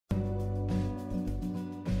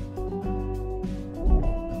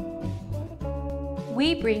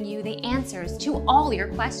we bring you the answers to all your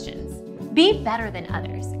questions. Be better than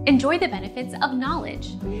others. Enjoy the benefits of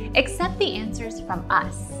knowledge. Accept the answers from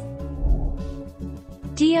us.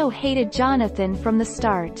 Dio hated Jonathan from the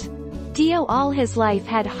start. Dio all his life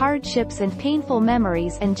had hardships and painful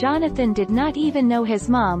memories, and Jonathan did not even know his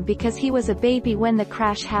mom because he was a baby when the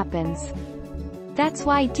crash happens. That's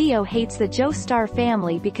why Dio hates the Joestar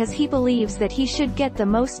family, because he believes that he should get the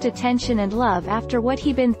most attention and love after what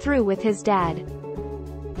he'd been through with his dad.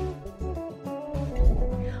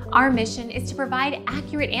 Our mission is to provide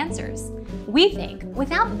accurate answers. We think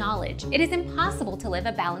without knowledge, it is impossible to live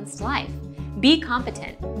a balanced life. Be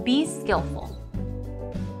competent, be skillful.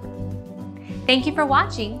 Thank you for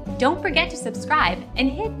watching. Don't forget to subscribe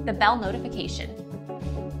and hit the bell notification.